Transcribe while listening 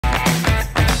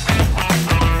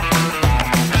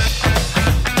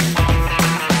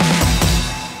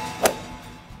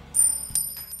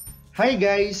Hi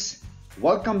guys!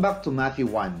 Welcome back to MATHy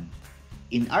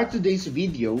 1. In our today's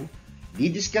video,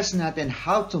 didiscuss natin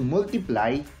how to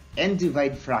multiply and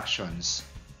divide fractions.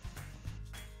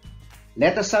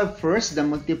 Let us have first the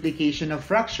multiplication of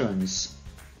fractions.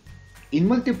 In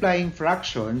multiplying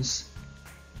fractions,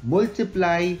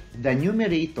 multiply the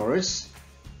numerators,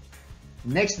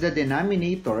 next the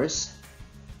denominators,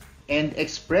 and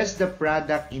express the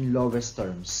product in lowest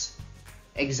terms.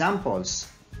 Examples.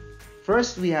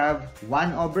 First, we have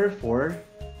 1 over 4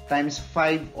 times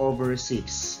 5 over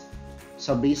 6.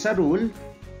 So, based sa rule,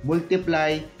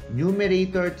 multiply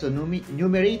numerator to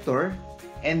numerator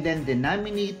and then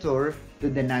denominator to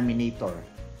denominator.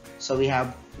 So, we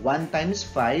have 1 times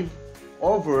 5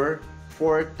 over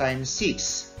 4 times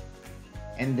 6.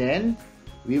 And then,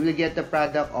 we will get the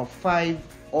product of 5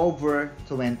 over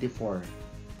 24.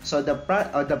 So, the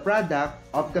product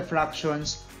of the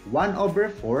fractions 1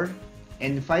 over 4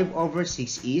 and 5 over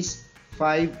 6 is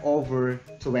 5 over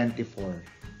 24.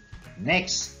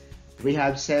 Next, we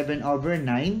have 7 over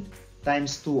 9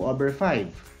 times 2 over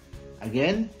 5.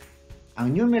 Again,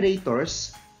 ang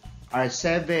numerators are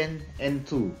 7 and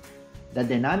 2. The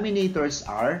denominators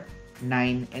are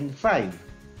 9 and 5.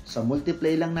 So,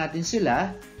 multiply lang natin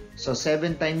sila. So,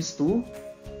 7 times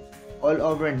 2 all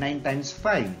over 9 times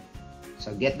 5.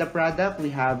 So, get the product. We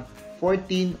have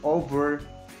 14 over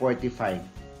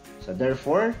 45. So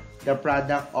therefore, the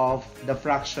product of the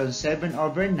fraction 7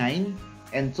 over 9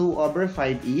 and 2 over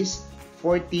 5 is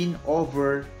 14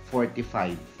 over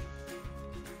 45.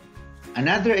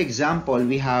 Another example,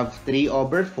 we have 3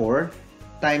 over 4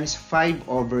 times 5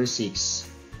 over 6.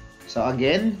 So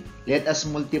again, let us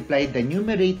multiply the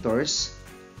numerators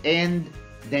and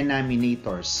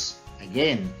denominators.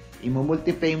 Again,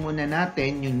 imumultiply muna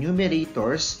natin yung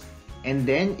numerators and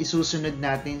then isusunod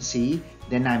natin si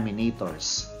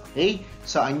denominators. Okay?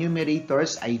 So, ang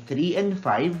numerators ay 3 and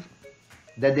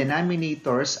 5. The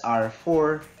denominators are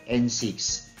 4 and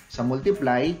 6. So,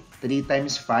 multiply 3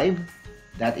 times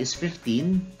 5, that is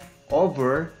 15,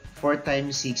 over 4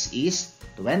 times 6 is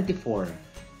 24.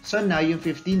 So, now yung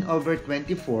 15 over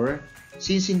 24,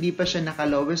 since hindi pa siya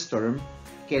naka-lowest term,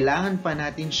 kailangan pa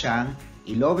natin siyang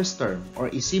i-lowest term or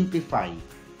i-simplify.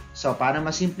 So, para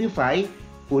ma-simplify,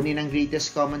 kunin ang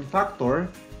greatest common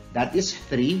factor, that is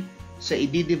 3. So,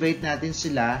 i-divide natin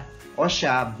sila o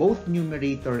siya, both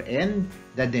numerator and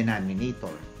the denominator.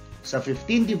 So,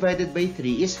 15 divided by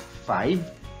 3 is 5.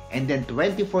 And then,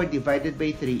 24 divided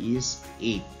by 3 is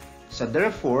 8. So,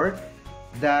 therefore,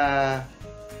 the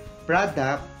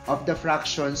product of the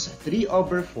fractions 3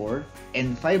 over 4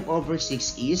 and 5 over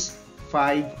 6 is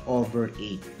 5 over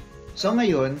 8. So,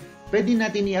 ngayon, pwede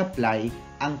natin i-apply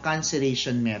ang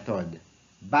cancellation method.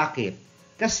 Bakit?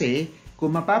 Kasi,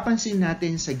 kung mapapansin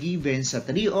natin sa given sa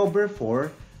 3 over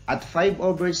 4 at 5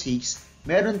 over 6,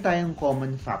 meron tayong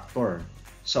common factor.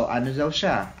 So, ano daw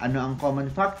siya? Ano ang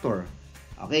common factor?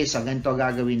 Okay, so ganito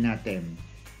gagawin natin.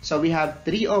 So, we have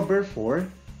 3 over 4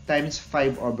 times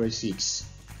 5 over 6.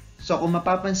 So, kung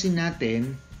mapapansin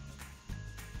natin,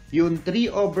 yung 3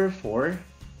 over 4,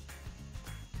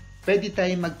 pwede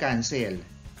tayong mag-cancel.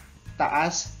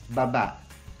 Taas, baba.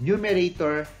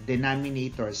 Numerator,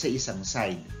 denominator sa isang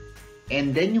side.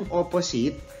 And then yung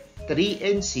opposite, 3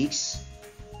 and 6,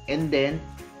 and then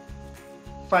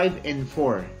 5 and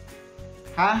 4.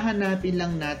 Hahanapin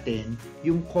lang natin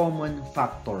yung common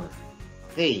factor.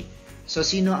 Okay, so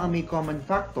sino ang may common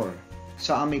factor?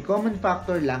 So ang may common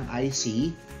factor lang ay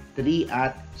si 3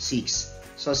 at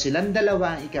 6. So silang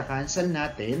dalawa ang ika-cancel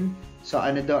natin. So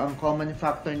ano daw ang common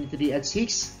factor ni 3 at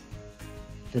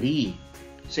 6? 3.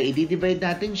 So i-divide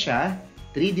natin siya.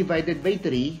 3 divided by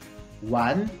 3,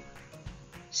 1.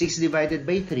 6 divided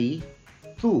by 3,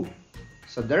 2.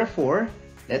 So therefore,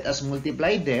 let us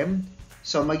multiply them.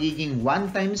 So magiging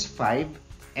 1 times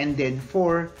 5 and then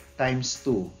 4 times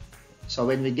 2. So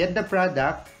when we get the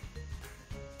product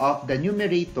of the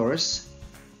numerators,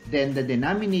 then the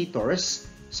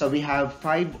denominators, so we have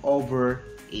 5 over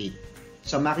 8.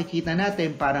 So makikita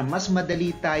natin para mas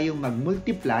madali tayong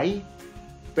mag-multiply,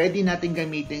 pwede natin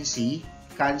gamitin si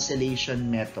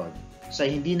cancellation method. So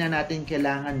hindi na natin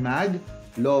kailangan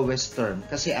lowest term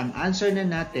kasi ang answer na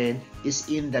natin is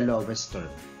in the lowest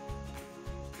term.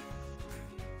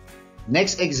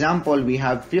 Next example, we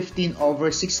have 15 over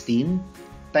 16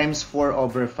 times 4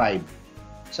 over 5.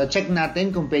 So check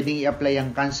natin kung pwedeng i-apply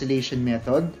ang cancellation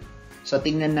method. So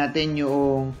tingnan natin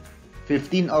yung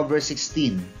 15 over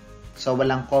 16. So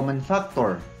walang common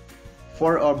factor.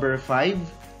 4 over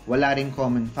 5, wala ring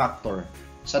common factor.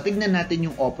 So tingnan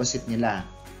natin yung opposite nila.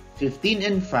 15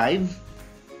 and 5,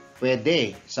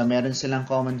 pwede. So, meron silang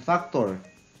common factor.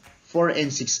 4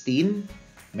 and 16,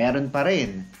 Meron pa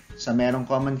rin. So, merong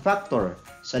common factor.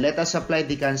 So, let us apply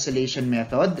the cancellation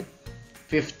method.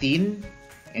 15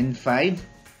 and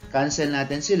 5. Cancel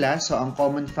natin sila. So, ang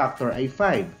common factor ay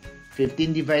 5.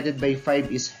 15 divided by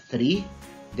 5 is 3.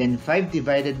 Then, 5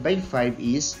 divided by 5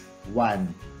 is 1.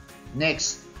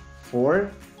 Next, 4,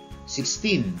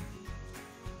 16.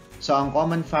 So, ang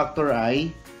common factor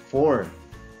ay 4.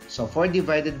 So, 4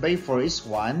 divided by 4 is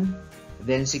 1.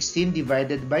 Then, 16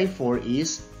 divided by 4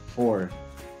 is 4.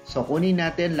 So, kunin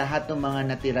natin lahat ng mga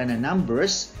natira na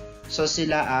numbers. So,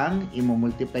 sila ang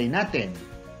imumultiply natin.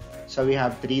 So, we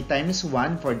have 3 times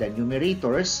 1 for the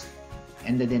numerators.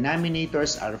 And the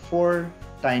denominators are 4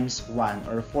 times 1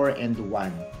 or 4 and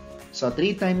 1. So,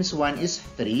 3 times 1 is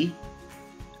 3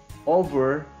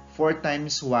 over 4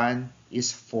 times 1 is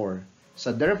 4.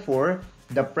 So, therefore,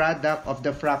 the product of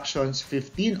the fractions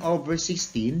 15 over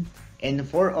 16 and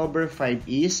 4 over 5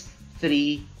 is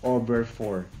 3 over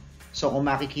 4. So, kung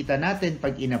makikita natin,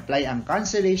 pag in-apply ang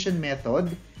cancellation method,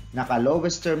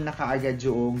 naka-lowest term na kaagad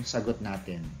yung sagot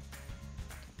natin.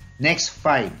 Next,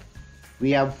 5.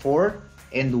 We have 4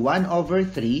 and 1 over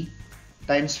 3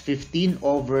 times 15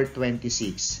 over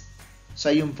 26. So,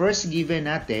 yung first given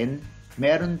natin,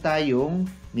 meron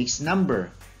tayong mixed number.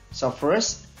 So,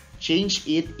 first, change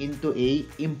it into a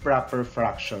improper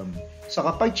fraction. So,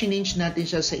 kapag change natin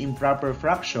siya sa improper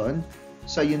fraction,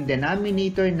 so yung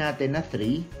denominator natin na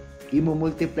 3,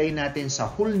 imumultiply natin sa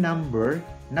whole number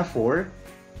na 4,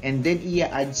 and then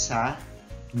i-add sa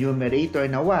numerator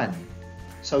na 1.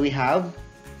 So, we have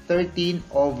 13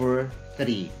 over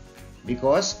 3.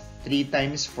 Because 3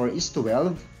 times 4 is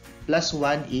 12, plus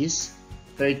 1 is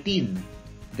 13.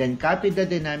 Then, copy the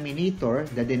denominator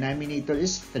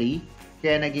is 3,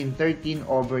 kaya naging 13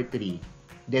 over 3.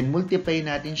 Then, multiply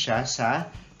natin siya sa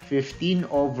 15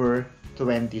 over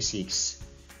 26.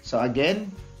 So, again,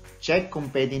 check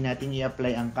kung pwede natin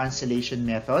i-apply ang cancellation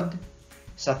method.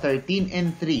 Sa 13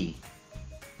 and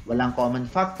 3, walang common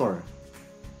factor.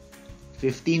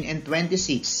 15 and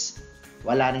 26,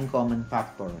 wala rin common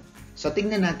factor. So,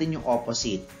 tingnan natin yung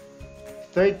opposite.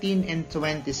 13 and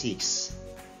 26,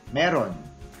 meron.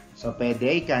 So,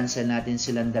 pwede i-cancel natin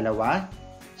silang dalawa.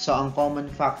 So, ang common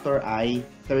factor ay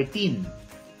 13.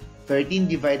 13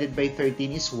 divided by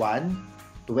 13 is 1.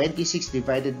 26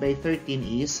 divided by 13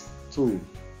 is 2.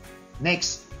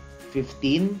 Next,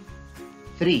 15,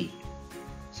 3.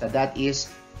 So, that is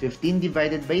 15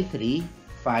 divided by 3,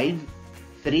 5.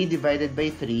 3 divided by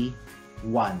 3,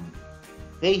 1.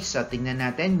 Okay, so tingnan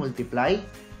natin, multiply.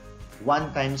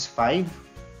 1 times 5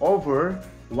 over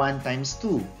 1 times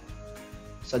 2.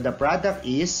 So, the product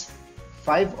is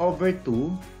 5 over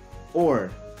 2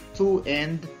 or 2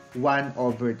 and 1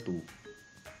 over 2.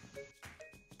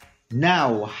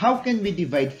 Now, how can we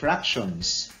divide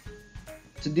fractions?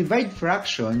 To divide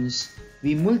fractions,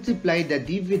 we multiply the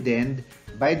dividend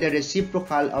by the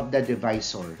reciprocal of the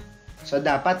divisor. So,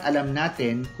 dapat alam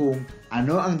natin kung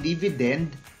ano ang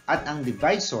dividend at ang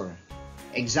divisor.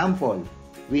 Example,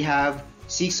 we have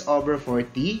 6 over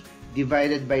 40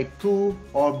 divided by 2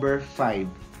 over 5.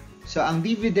 So, ang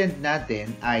dividend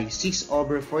natin ay 6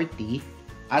 over 40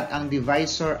 at ang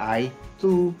divisor ay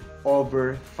 2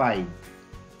 over 5.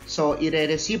 So,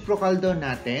 ire-reciprocal daw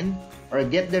natin or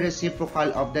get the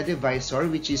reciprocal of the divisor,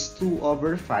 which is 2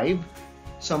 over 5.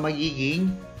 So,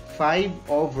 magiging 5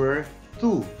 over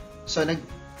 2. So,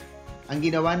 ang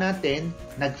ginawa natin,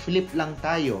 nag-flip lang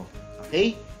tayo.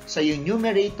 Okay? So, yung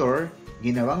numerator,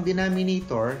 ginawang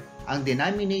denominator. Ang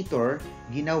denominator,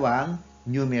 ginawang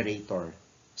numerator.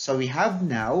 So, we have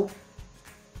now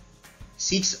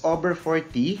 6 over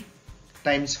 40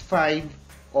 times 5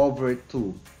 over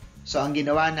 2. So, ang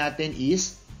ginawa natin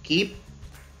is keep,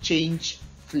 change,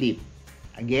 flip.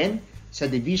 Again, sa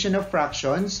division of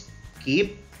fractions,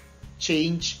 keep,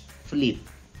 change, flip.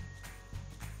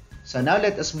 So now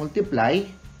let us multiply.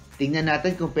 Tingnan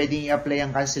natin kung pwedeng i-apply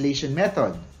ang cancellation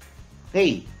method.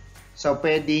 Okay, so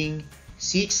pwedeng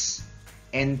 6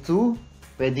 and 2,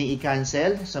 pwedeng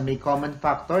i-cancel. So may common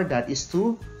factor, that is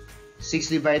 2. 6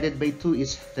 divided by 2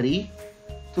 is 3.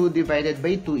 2 divided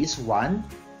by 2 is 1.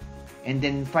 And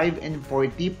then 5 and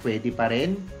 40, pwede pa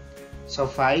rin. So,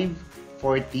 5,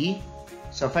 40.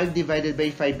 So, 5 divided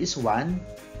by 5 is 1.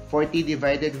 40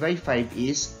 divided by 5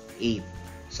 is 8.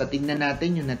 So, tingnan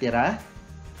natin yung natira.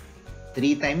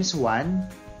 3 times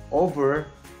 1 over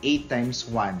 8 times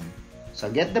 1. So,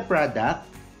 get the product.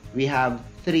 We have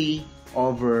 3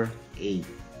 over 8.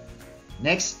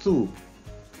 Next, 2.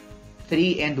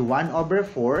 3 and 1 over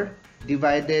 4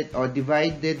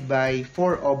 divided by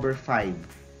 4 over 5.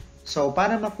 So,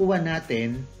 para makuha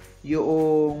natin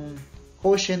yung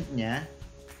quotient niya,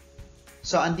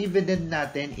 So, ang dividend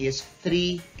natin is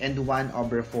 3 and 1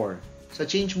 over 4. So,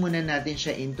 change muna natin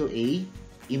siya into a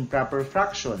improper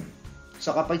fraction.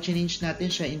 So, kapag change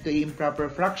natin siya into a improper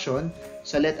fraction,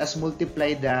 so let us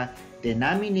multiply the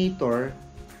denominator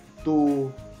to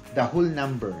the whole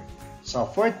number. So,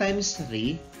 4 times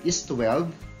 3 is 12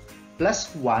 plus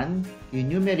 1, yung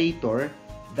numerator,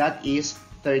 that is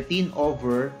 13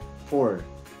 over 4.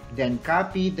 Then,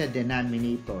 copy the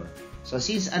denominator. So,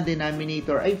 since ang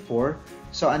denominator ay 4,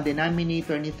 so ang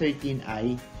denominator ni 13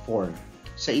 ay 4.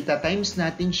 So, ita-times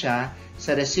natin siya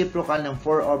sa reciprocal ng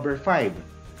 4 over 5.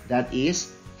 That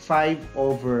is 5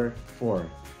 over 4.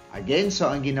 Again, so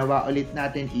ang ginawa ulit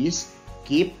natin is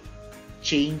keep,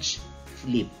 change,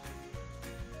 flip.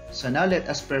 So, now let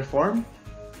us perform.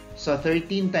 So,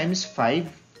 13 times 5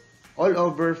 all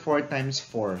over 4 times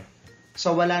 4.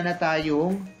 So, wala na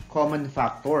tayong common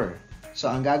factor.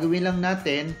 So, ang gagawin lang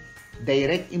natin,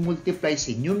 direct i-multiply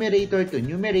si numerator to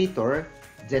numerator,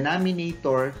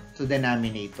 denominator to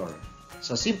denominator.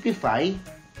 So, simplify,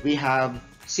 we have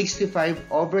 65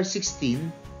 over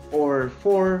 16 or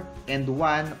 4 and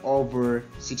 1 over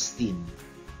 16.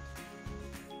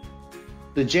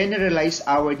 To generalize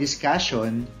our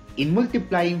discussion, in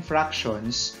multiplying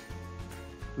fractions,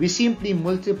 we simply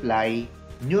multiply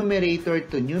numerator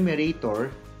to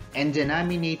numerator and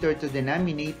denominator to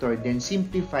denominator, then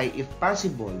simplify if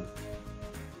possible.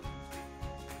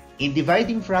 In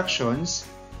dividing fractions,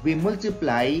 we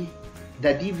multiply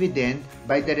the dividend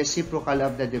by the reciprocal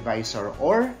of the divisor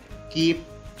or keep,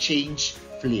 change,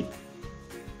 flip.